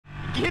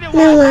Get it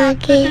right,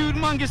 the Dude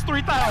Mungus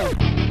 3000.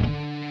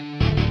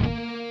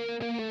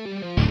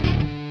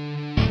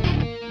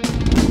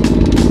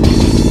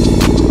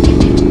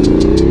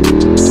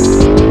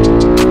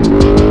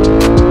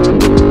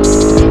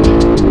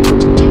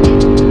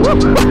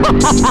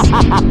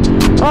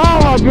 Oh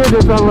my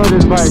goodness, I love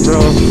this bike, bro.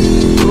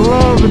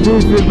 Love the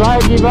Dude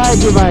bikey.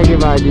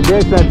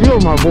 Deadshot, you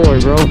are my boy,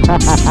 bro.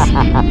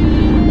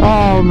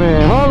 Oh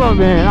man, hold up,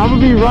 man. I'm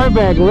gonna be right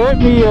back. Let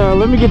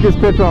me get this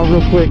picture off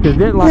real quick, cause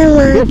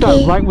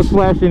Deadshot's light was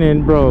flashing,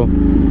 and bro,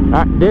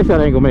 Deadshot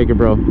ain't gonna make it,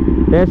 bro.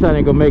 Deadshot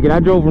ain't gonna make it. I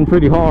drove him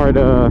pretty hard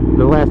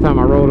the last time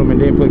I rode him and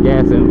didn't put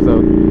gas in him. So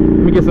let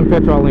me get some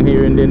petrol in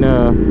here, and then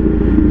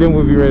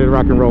we'll be ready to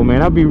rock and roll,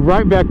 man. I'll be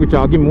right back with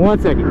y'all. Give me 1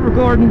 second.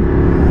 Recording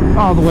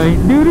all the way.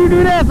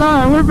 Dudette. All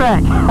right, we're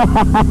back.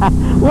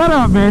 What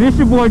up, man? It's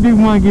your boy Dude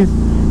Mungus.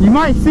 You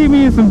might see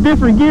me in some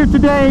different gear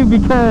today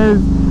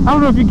because I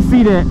don't know if you can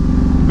see that,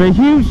 but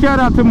huge shout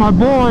out to my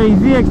boy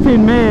ZX10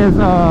 Mez.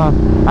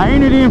 I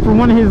entered in for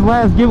one of his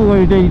last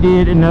giveaways that he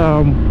did, and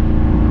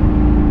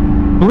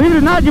believe it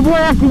or not, your boy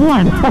actually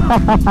won.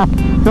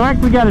 So I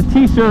actually got a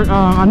t-shirt.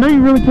 I know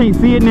you really can't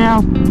see it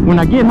now. When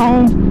I get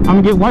home, I'm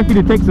gonna get wifey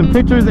to take some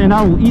pictures, and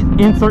I will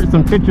insert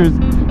some pictures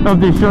of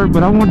this shirt.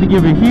 But I wanted to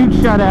give a huge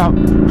shout out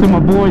to my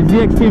boy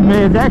ZX10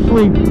 Mez.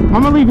 Actually, I'm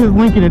gonna leave his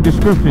link in the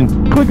description.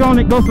 Click on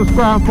it, go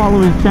subscribe, follow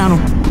his channel.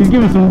 He's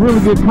giving some really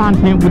good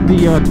content with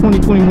the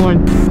 2021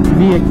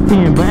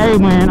 ZX10. But hey,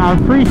 man, I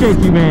appreciate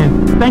you,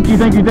 man. Thank you.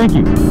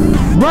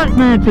 But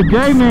man,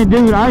 today, man,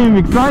 dude, I am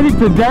excited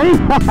today.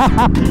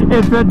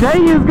 And today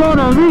is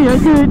gonna be a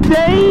good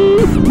day.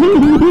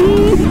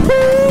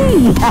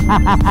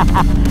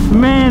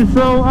 Man,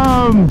 so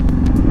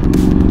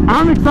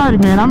I'm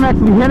excited, man. I'm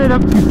actually headed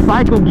up to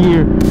Cycle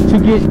Gear to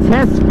get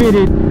test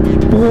fitted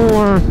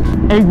for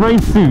a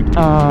race suit.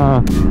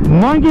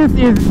 Mungus,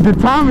 the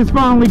time is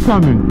finally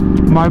coming.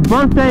 My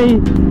birthday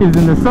is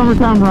in the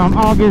summertime around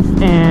August,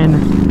 and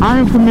I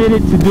am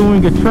committed to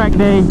doing a track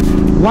day.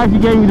 Wifey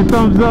gave me the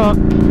thumbs up.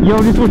 Yo,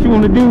 this is what you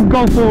want to do,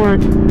 go for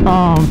it.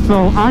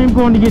 So I am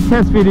going to get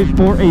test fitted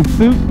for a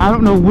suit. I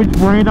don't know which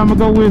brand I'm gonna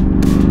go with,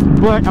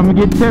 but I'm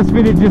gonna get test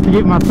fitted just to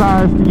get my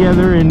size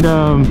together. And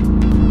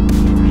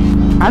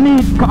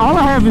all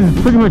I have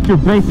is pretty much your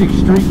basic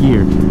street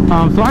gear.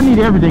 So I need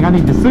everything. I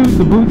need the suit,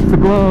 the boots, the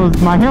gloves.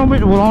 My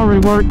helmet will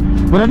already work,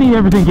 but I need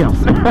everything else.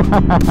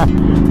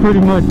 Pretty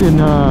much. And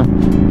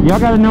y'all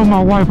gotta know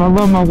my wife. I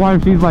love my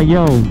wife. She's like,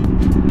 yo,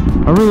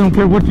 I really don't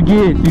care what you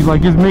get. She's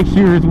like, just make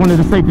sure it's one of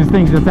the safest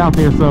things that's out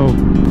there. So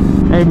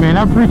hey, man,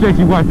 I appreciate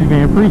you, wifey,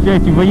 man.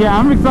 Appreciate you. But yeah,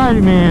 I'm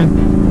excited,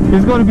 man.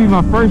 It's gonna be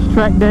my first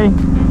track day,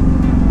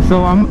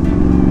 so I'm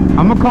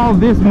gonna call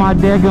this my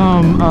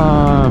daggum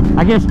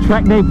I guess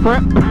track day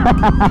prep.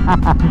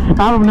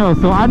 I don't know.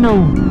 So I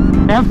know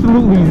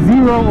absolutely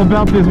zero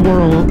about this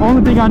world.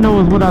 Only thing I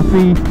know is what I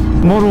see,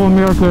 Moto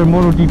America and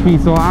MotoGP.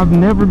 So I've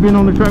never been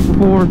on the track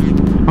before.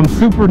 I'm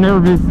super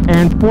nervous,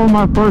 and for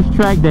my first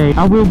track day,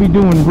 I will be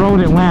doing Road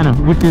Atlanta,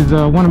 which is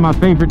one of my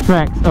favorite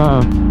tracks.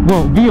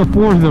 Well, via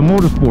Forza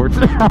Motorsports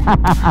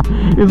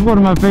is one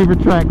of my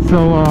favorite tracks.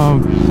 So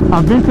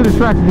I've been to the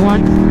track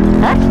once.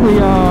 Actually,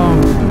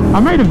 I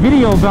made a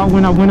video about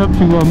when I went up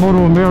to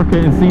Moto America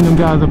and seen them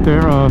guys up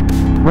there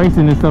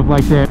racing and stuff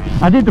like that.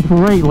 I did the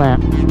parade lap,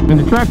 and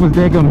the track was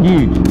daggum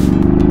huge.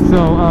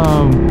 So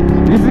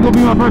this is gonna be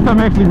my first time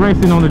actually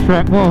racing on the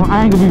track. Well,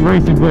 I ain't gonna be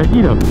racing, but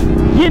you know,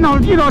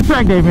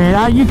 track day,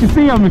 man. You can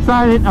see I'm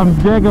excited. I'm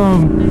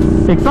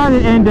daggum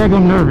excited and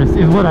daggum nervous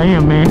is what I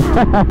am, man.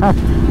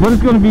 But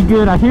it's gonna be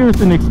good. I hear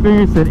it's an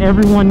experience that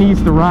everyone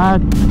needs to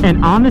ride,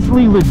 and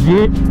honestly,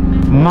 legit,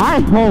 my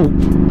hope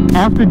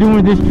after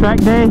doing this track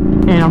day,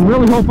 and I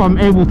really hope I'm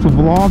able to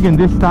vlog in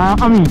this style.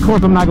 I mean, of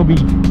course, I'm not gonna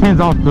be hands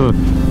off the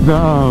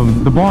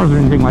bars or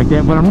anything like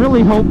that, but I'm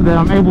really hoping that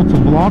I'm able to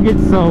vlog it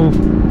so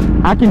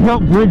I can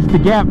help bridge the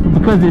gap,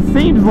 because it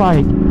seems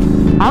like,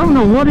 I don't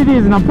know what it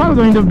is, and I'm probably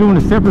gonna end up doing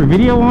a separate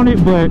video on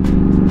it, but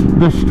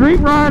the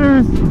street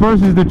riders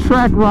versus the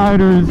track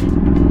riders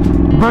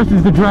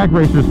versus the drag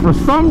racers, for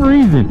some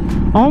reason,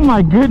 oh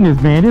my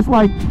goodness, man, it's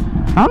like,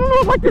 I don't know,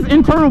 it's like this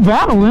internal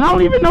battle, and I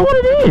don't even know what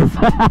it is.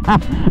 I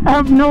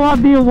have no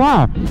idea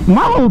why.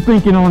 My whole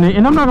thinking on it,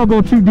 and I'm not gonna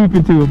go too deep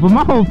into it, but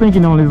my whole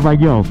thinking on it is like,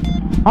 yo,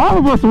 all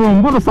of us are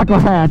on motorcycle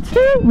had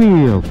two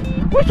wheels.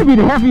 We should be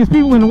the happiest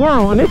people in the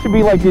world, and it should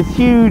be like this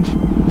huge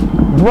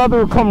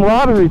brother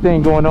camaraderie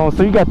thing going on.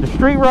 So you got the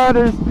street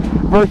riders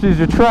versus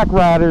your track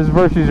riders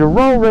versus your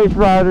road race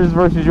riders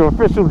versus your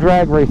official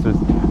drag racers.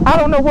 I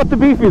don't know what the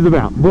beef is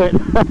about, but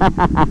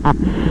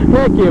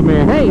heck yeah,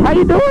 man. Hey, how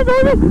you doing,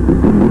 baby?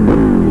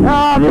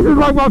 This is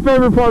like my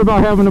favorite part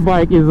about having a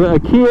bike is a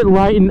kid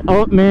lighting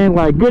up, man.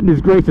 Like,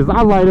 goodness gracious,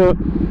 I light up.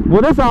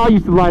 Well, that's how I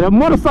used to light up.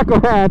 Motorcycle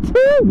had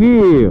too,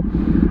 yeah.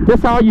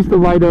 That's how I used to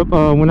light up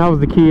when I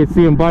was a kid,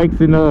 seeing bikes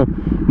and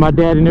my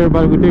dad and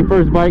everybody with their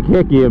first bike.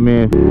 Heck yeah,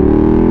 man.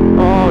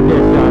 Oh,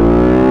 Deadshot.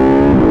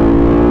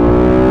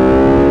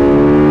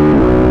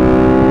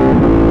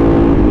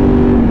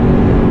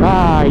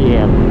 Ah,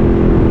 yeah.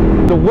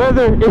 The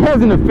weather, it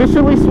hasn't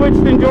officially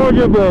switched in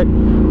Georgia, but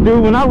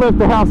Dude, when I left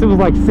the house, it was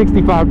like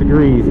 65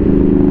 degrees.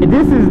 And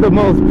this is the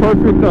most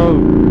perfect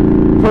of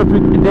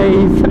perfect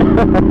days.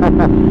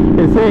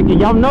 It's heck. And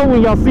y'all know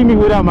when y'all see me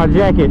without my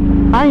jacket,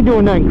 I ain't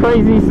doing nothing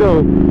crazy, so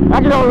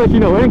I can always let you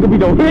know, it ain't gonna be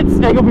no hits,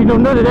 ain't gonna be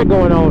none of that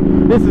going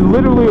on. This is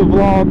literally a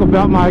vlog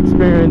about my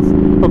experience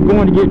of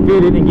going to get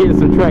fitted and getting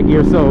some track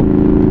gear. So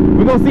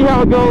we're gonna see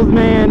how it goes,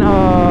 man.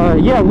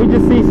 Yeah, we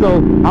just see.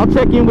 So I'll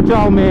check in with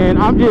y'all, man.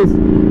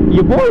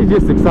 Your boy's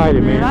just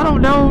excited, man. I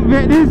don't know,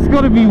 man, this is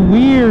gonna be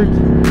weird.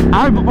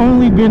 I've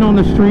only been on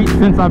the street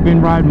since I've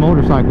been riding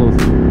motorcycles.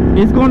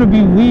 It's gonna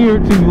be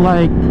weird to,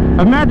 like,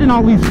 imagine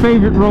all these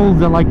favorite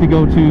roads I like to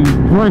go to,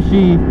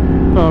 Brushy,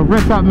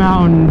 Red Top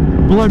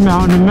Mountain, Blood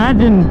Mountain.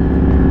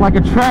 Imagine like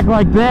a track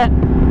like that,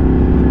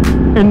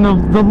 and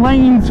the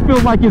lanes feel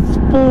like it's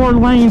 4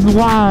 lanes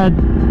wide,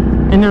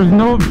 and there's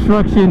no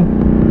obstruction.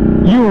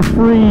 You are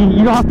free.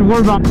 You don't have to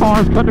worry about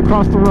cars cutting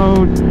across the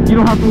road. You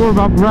don't have to worry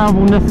about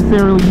gravel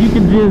necessarily. You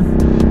can just,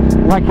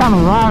 like, kind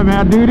of ride,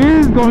 man. Dude, it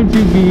is going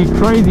to be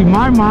crazy.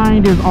 My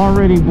mind is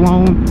already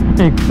blown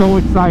and so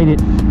excited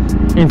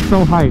and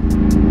so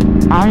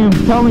hyped. I am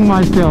telling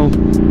myself,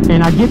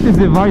 and I get this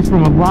advice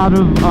from a lot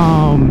of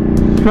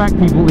track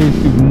people, is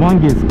to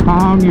Mungus,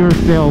 calm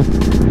yourself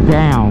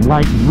down.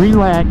 Like,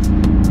 relax.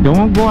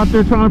 Don't go out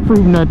there trying to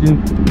prove nothing.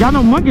 Y'all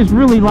know Mungus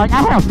really, like,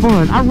 I have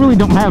fun. I really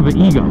don't have an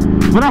ego,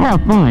 but I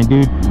have fun,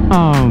 dude.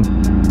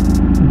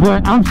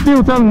 But I'm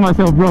still telling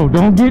myself, bro,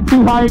 don't get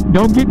too hyped,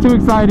 don't get too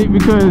excited,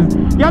 because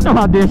y'all know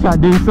how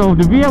Deadshot do. So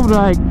to be able to,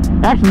 like,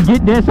 actually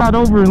get Deadshot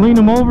over and lean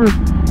him over,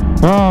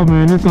 oh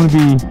man, it's gonna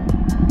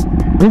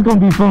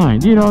be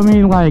fun. You know what I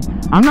mean? Like,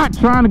 I'm not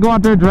trying to go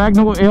out there, drag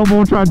no elbow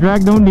and try to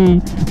drag no knee.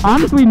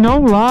 Honestly, no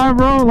lie,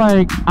 bro.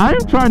 Like, I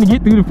am trying to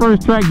get through the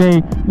first track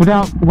day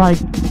without, like,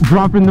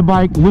 dropping the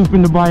bike,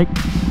 looping the bike,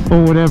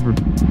 or whatever.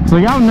 So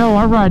y'all know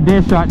I ride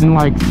Deadshot in,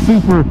 like,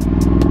 super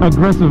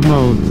aggressive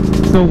mode.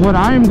 So what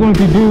I am going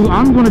to do,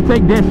 I'm going to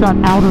take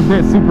Deadshot out of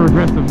that super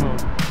aggressive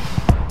mode.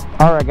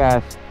 All right,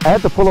 guys, I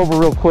had to pull over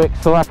real quick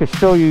so I could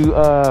show you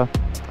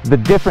the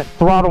different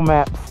throttle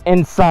maps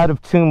inside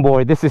of Toon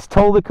Boy. This is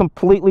totally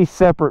completely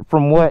separate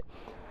from what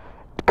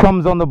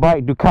comes on the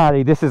bike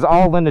Ducati. This is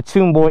all in the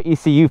Toon Boy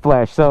ECU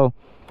flash. So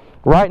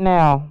right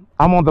now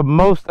I'm on the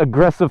most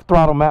aggressive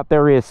throttle map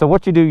there is. So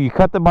what you do, you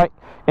cut the bike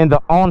in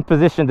the on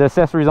position, the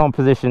accessories on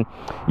position,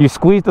 you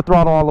squeeze the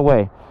throttle all the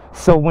way.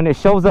 So when it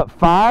shows up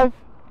 5,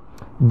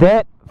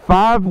 that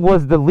 5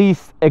 was the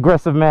least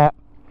aggressive map.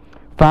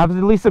 5 is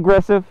the least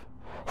aggressive,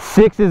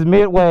 6 is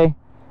midway,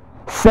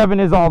 7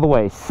 is all the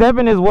way.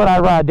 7 is what I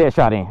ride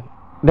Deadshot in.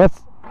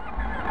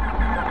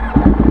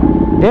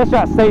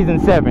 Deadshot stays in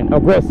 7,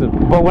 aggressive.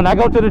 But when I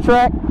go to the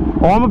track,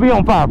 oh, I'm gonna be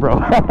on 5, bro.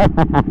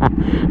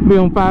 Be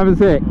on 5 as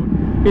heck.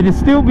 It'll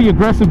still be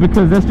aggressive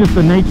because that's just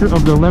the nature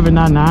of the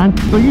 1199.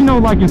 So you know,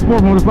 like in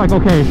sport mode, it's like,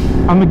 okay,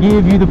 I'm gonna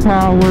give you the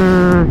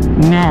power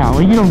now,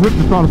 and you don't rip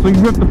the throttle. So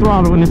you rip the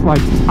throttle, and it's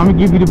like, I'm gonna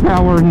give you the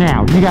power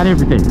now. You got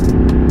everything.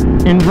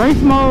 In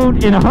race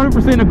mode, in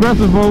 100%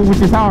 aggressive mode, which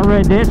is how I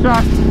read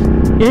Deadshot,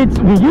 it's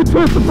when you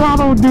twist the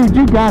throttle, dude,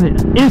 you got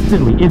it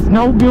instantly. It's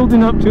no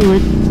building up to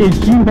it. It's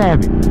you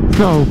have it.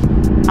 So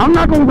I'm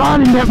not gonna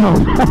ride in that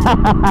mode.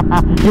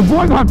 Your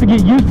boy gonna have to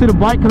get used to the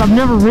bike, because I've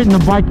never ridden a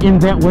bike in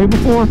that way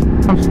before.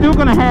 I'm still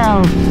gonna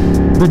have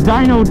the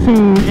dyno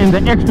tune and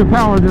the extra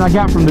power that I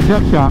got from the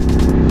Ducshop,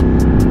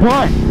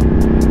 but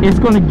it's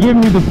gonna give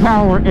me the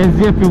power as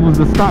if it was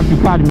a stock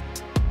Ducati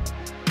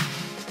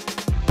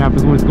map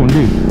is what it's gonna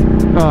do.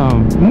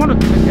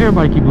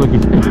 Everybody keep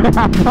looking.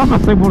 I'm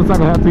gonna say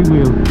motorcycle have 2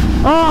 wheels.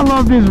 Oh, I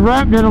love this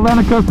rap that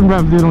Atlanta Custom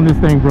Raps did on this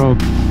thing, bro.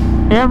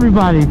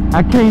 Everybody,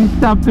 I can't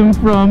stop them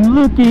from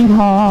looking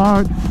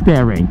hard,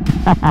 staring.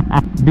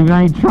 Dude,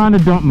 I ain't trying to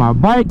dump my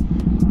bike.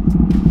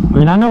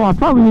 And I know I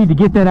probably need to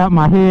get that out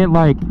my head,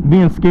 like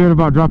being scared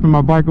about dropping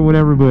my bike or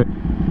whatever, but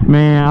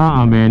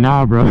man, man,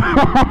 nah, bro.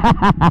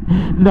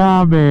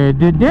 Nah, man.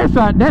 The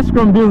Deadshot, that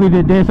Scrumdiddily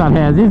that Deadshot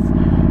has, it's,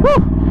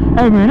 whew.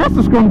 Hey, man, that's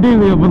a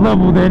Scrumdiddily of a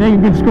level that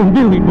ain't been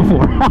Scrumdiddly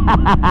before.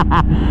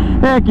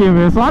 Heck yeah,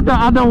 man. So I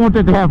don't want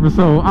that to happen.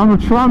 So I'm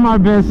gonna try my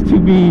best to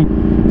be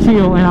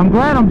chill, and I'm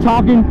glad I'm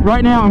talking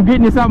right now. I'm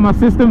getting this out of my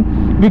system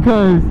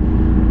because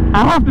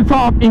I have to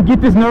talk and get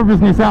this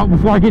nervousness out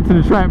before I get to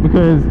the track,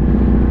 because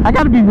I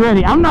got to be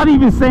ready. I'm not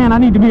even saying I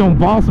need to be on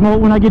boss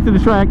mode when I get to the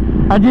track.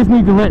 I just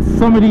need to let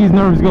some of these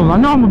nerves go. I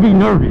know I'm gonna be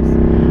nervous,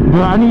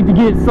 but I need to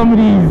get some of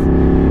these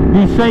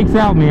shakes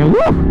out, man. Woo!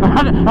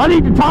 I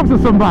need to talk to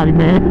somebody,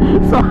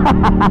 man. So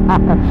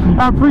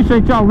I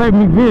appreciate y'all letting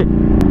me vent.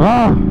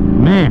 Oh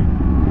man.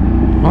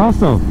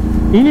 Also,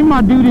 any of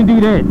my dude and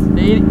dudettes,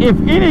 if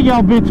any of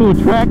y'all been to a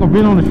track or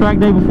been on a track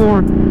day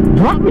before,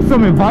 drop me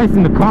some advice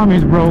in the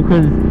comments, bro,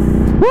 because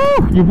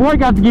woo, your boy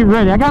got to get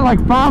ready. I got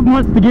like 5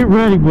 months to get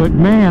ready, but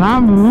man,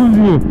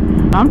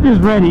 I'm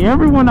just ready.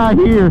 Everyone I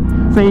hear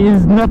say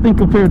is nothing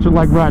compared to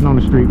like riding on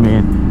the street,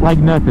 man. Like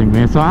nothing,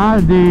 man. So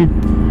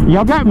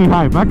y'all got me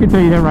hyped. I can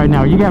tell you that right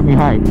now. You got me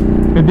hyped.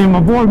 And then my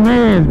boy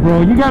Maz,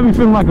 bro, you got me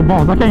feeling like a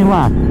boss. I can't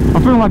lie.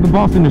 I'm feeling like a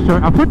boss in the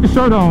shirt. I put the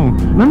shirt on.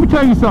 Let me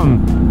tell you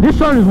something. this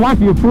shirt is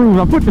wifey approved.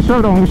 I put the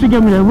shirt on, she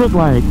gave me that look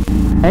like,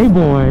 hey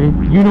boy,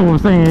 you know what I'm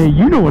saying,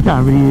 you know what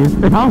time it is.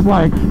 And I was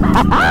like,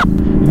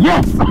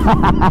 yes.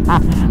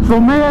 So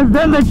man,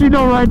 that lets you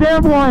know right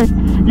there, boy,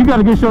 you got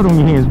a good shirt on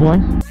your hands, boy.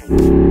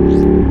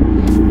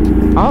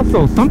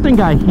 Also, something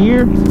I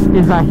hear,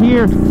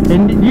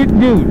 and you,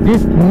 dude,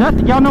 this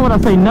nothing, y'all know what I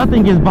say,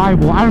 nothing is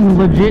Bible. I'm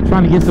legit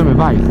trying to get some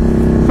advice.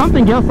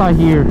 Something else I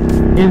hear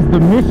is the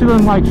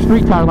Michelin like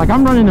street tire. Like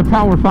I'm running the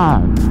Power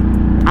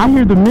 5. I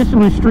hear the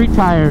Michelin street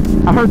tire.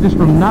 I heard this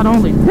from not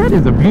only, that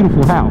is a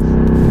beautiful house.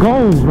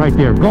 Goals right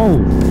there,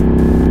 goals.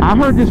 I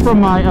heard this from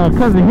my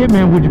cousin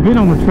Hitman, which been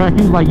on the track.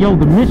 He was like, yo,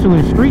 the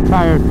Michelin street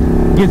tire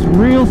gets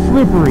real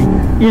slippery,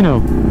 you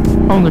know,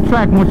 on the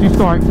track once you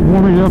start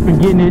warming it up and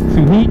getting it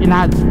to heat. And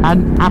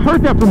I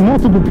heard that from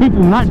multiple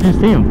people, not just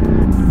him.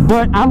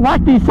 But I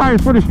like these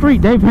tires for the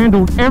street. They've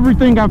handled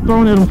everything I've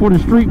thrown at them for the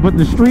street, but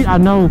the street I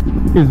know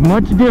is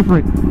much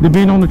different than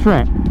being on the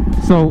track.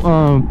 So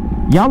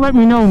y'all let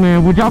me know,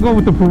 man, would y'all go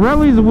with the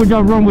Pirellis or would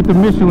y'all run with the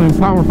Michelin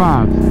Power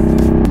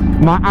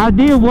 5s? My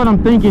idea of what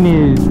I'm thinking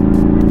is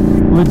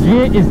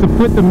legit is to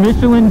put the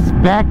Michelins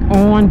back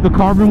on the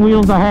carbon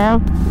wheels I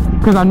have,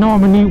 because I know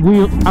I'm gonna need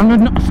wheels. I know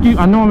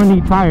I'm gonna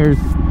need tires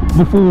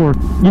before,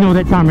 you know,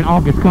 that time in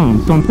August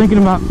comes. So I'm thinking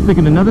about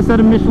sticking another set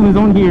of Michelins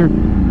on here,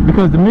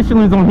 because the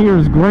Michelins on here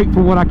is great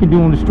for what I can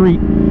do on the street.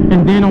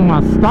 And then on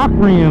my stock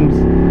rims,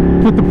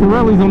 put the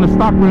Pirellis on the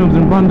stock rims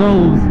and run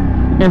those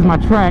as my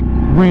track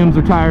rims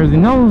or tires,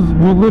 and those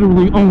will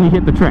literally only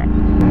hit the track.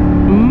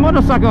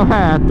 Motorcycle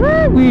hat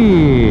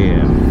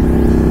 3-wheel.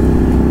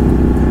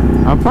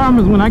 I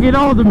promise when I get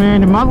older,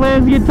 man, and my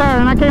legs get tired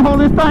and I can't hold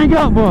this thing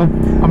up, boy,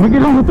 I'm gonna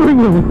get on the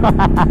 3-wheeler.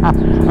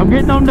 I'm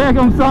getting on deck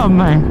on something,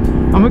 man.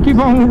 I'm gonna keep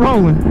on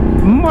rolling.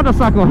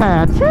 Motorcycle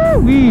hat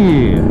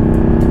 2-wheel.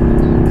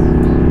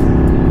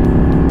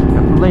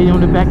 Got the lady on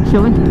the back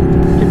chilling.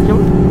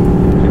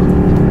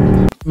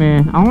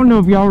 Man, I don't know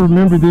if y'all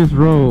remember this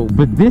road,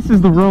 but this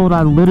is the road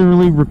I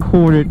literally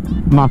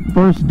recorded my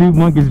first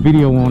DudeMungus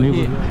video on. It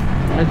was,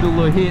 that's a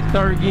little hit,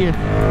 third gear. Woo!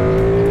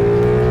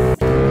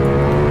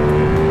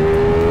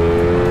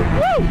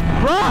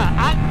 Bruh,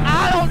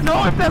 I don't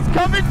know if that's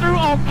coming through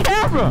on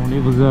camera.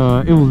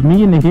 It was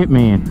me and the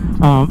Hitman.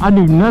 I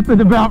knew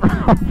nothing about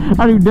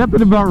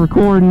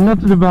recording,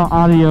 nothing about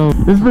audio.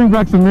 This brings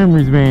back some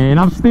memories, man. And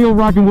I'm still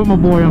rocking with my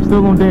boy. I'm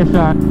still on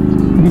Deadshot.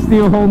 He's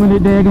still holding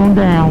it daggone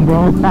down,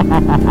 bro.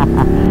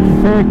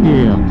 Heck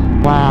yeah.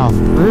 Wow,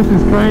 this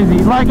is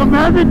crazy. Like,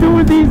 imagine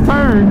doing these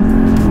turns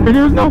and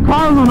there's no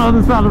cars on the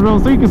other side of the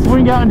road, so you can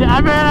swing out and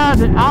I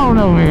don't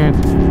know, man.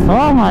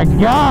 Oh my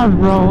gosh,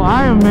 bro.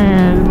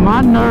 Man,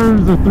 my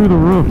nerves are through the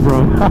roof,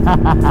 bro.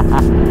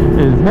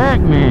 It's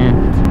heck,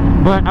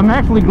 man. But I'm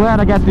actually glad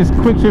I got this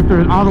quick shifter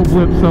and auto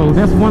blip, so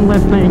that's one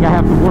less thing I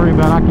have to worry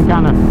about. I can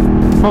kind of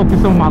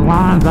focus on my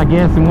lines, I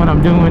guess, and what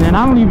I'm doing. And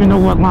I don't even know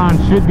what lines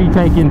should be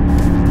taken.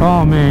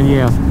 Oh man,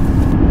 yeah.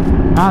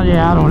 I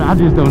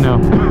just don't know.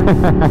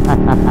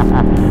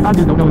 I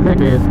just don't know what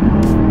that is.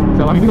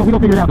 So I mean, we gonna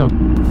figure it out though.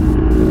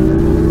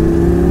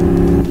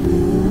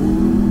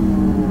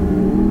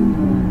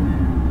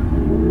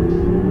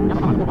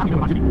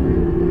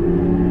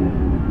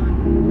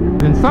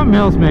 And something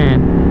else,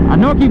 man. I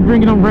know I keep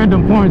bringing up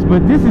random points,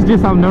 but this is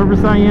just how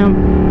nervous I am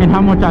and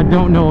how much I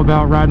don't know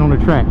about riding on the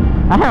track.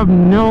 I have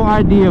no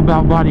idea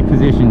about body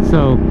position,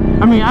 so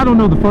I mean, I don't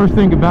know the first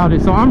thing about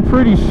it. So I'm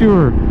pretty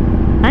sure,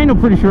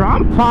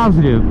 I'm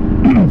positive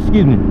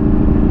excuse me,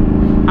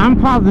 I'm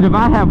positive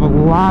I have a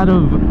lot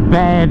of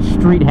bad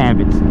street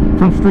habits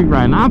from street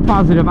riding. I'm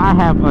positive I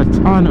have a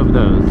ton of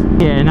those.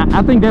 Yeah, and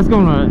I think that's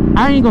gonna,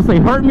 I ain't gonna say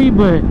hurt me,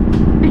 but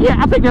yeah,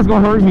 I think that's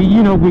gonna hurt me,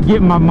 you know, with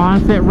getting my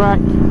mindset right.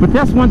 But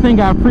that's one thing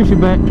I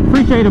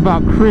appreciate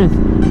about Chris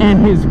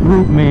and his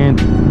group, man.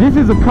 This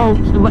is a coach,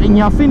 and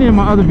y'all seen it in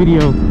my other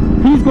video.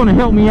 He's gonna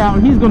help me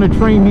out. He's gonna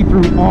train me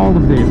through all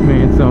of this,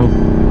 man. So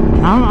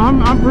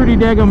I'm pretty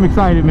daggum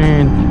excited,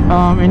 man.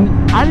 And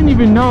I didn't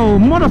even know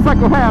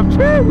motorcycle have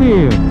chair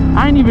wheel.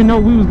 I didn't even know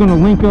we was gonna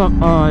link up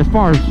as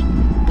far as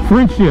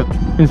friendship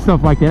and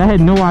stuff like that. I had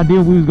no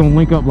idea we was gonna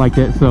link up like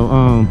that. So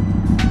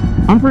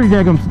I'm pretty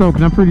daggum stoked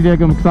and I'm pretty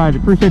daggum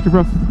excited. Appreciate you,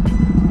 bro.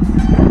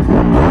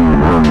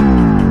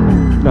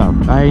 No,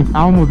 I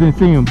almost didn't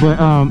see him, but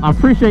I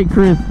appreciate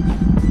Chris.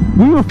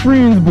 We were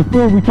friends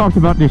before we talked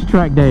about this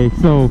track day,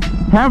 so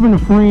having a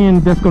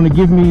friend that's going to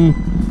give me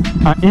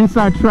an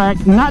inside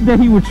track, not that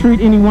he would treat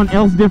anyone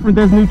else different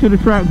that's new to the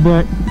track,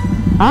 but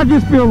I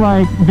just feel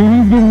like he's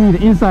giving me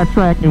the inside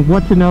track and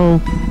what to know,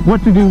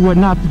 what to do, what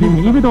not to do.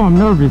 Even though I'm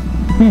nervous,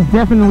 he's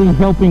definitely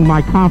helping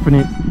my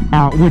confidence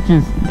out, which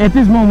is at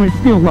this moment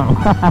still low.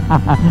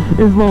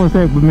 It's low as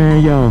heck, but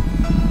man, yo,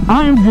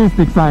 I am just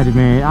excited,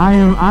 man. I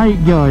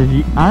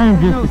am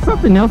just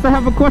something else I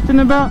have a question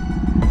about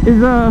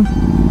is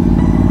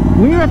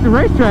when you're at the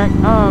racetrack,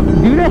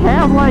 do they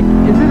have like,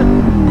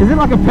 is it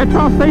like a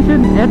petrol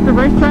station at the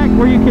racetrack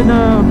where you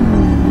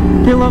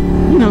can fill up,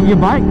 you know, your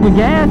bike with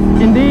gas?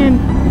 And then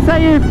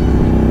say if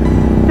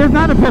there's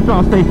not a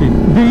petrol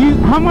station,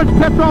 how much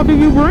petrol do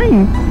you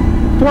bring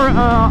for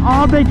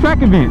all-day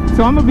track event.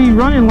 So I'm gonna be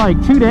running like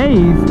 2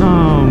 days,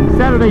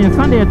 Saturday and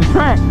Sunday at the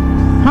track.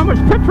 How much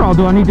petrol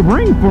do I need to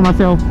bring for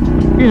myself,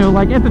 you know,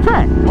 like at the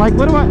track? Like,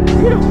 what do I,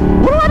 you know,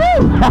 what do I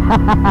do?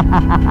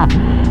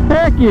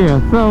 Heck yeah.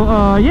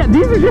 So yeah,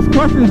 these are just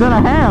questions that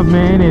I have,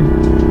 man, and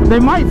they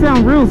might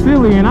sound real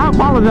silly, and I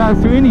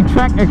apologize to any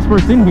track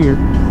experts in here,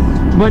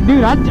 but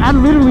dude, I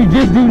literally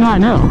just do not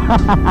know.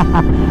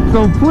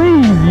 So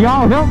please,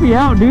 y'all, help me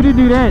out,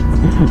 dudettes.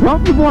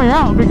 Help your boy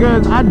out,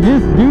 because I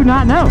just do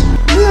not know.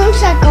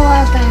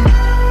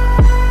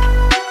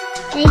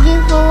 Thank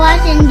you for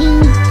watching,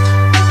 dude.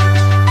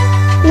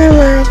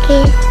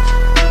 Namaste.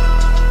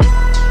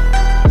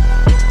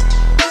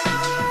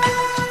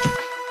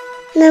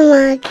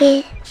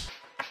 Namaste.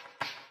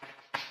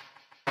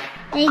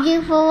 Thank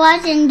you for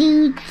watching,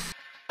 dudes.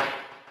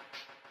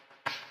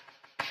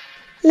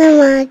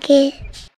 Namaste.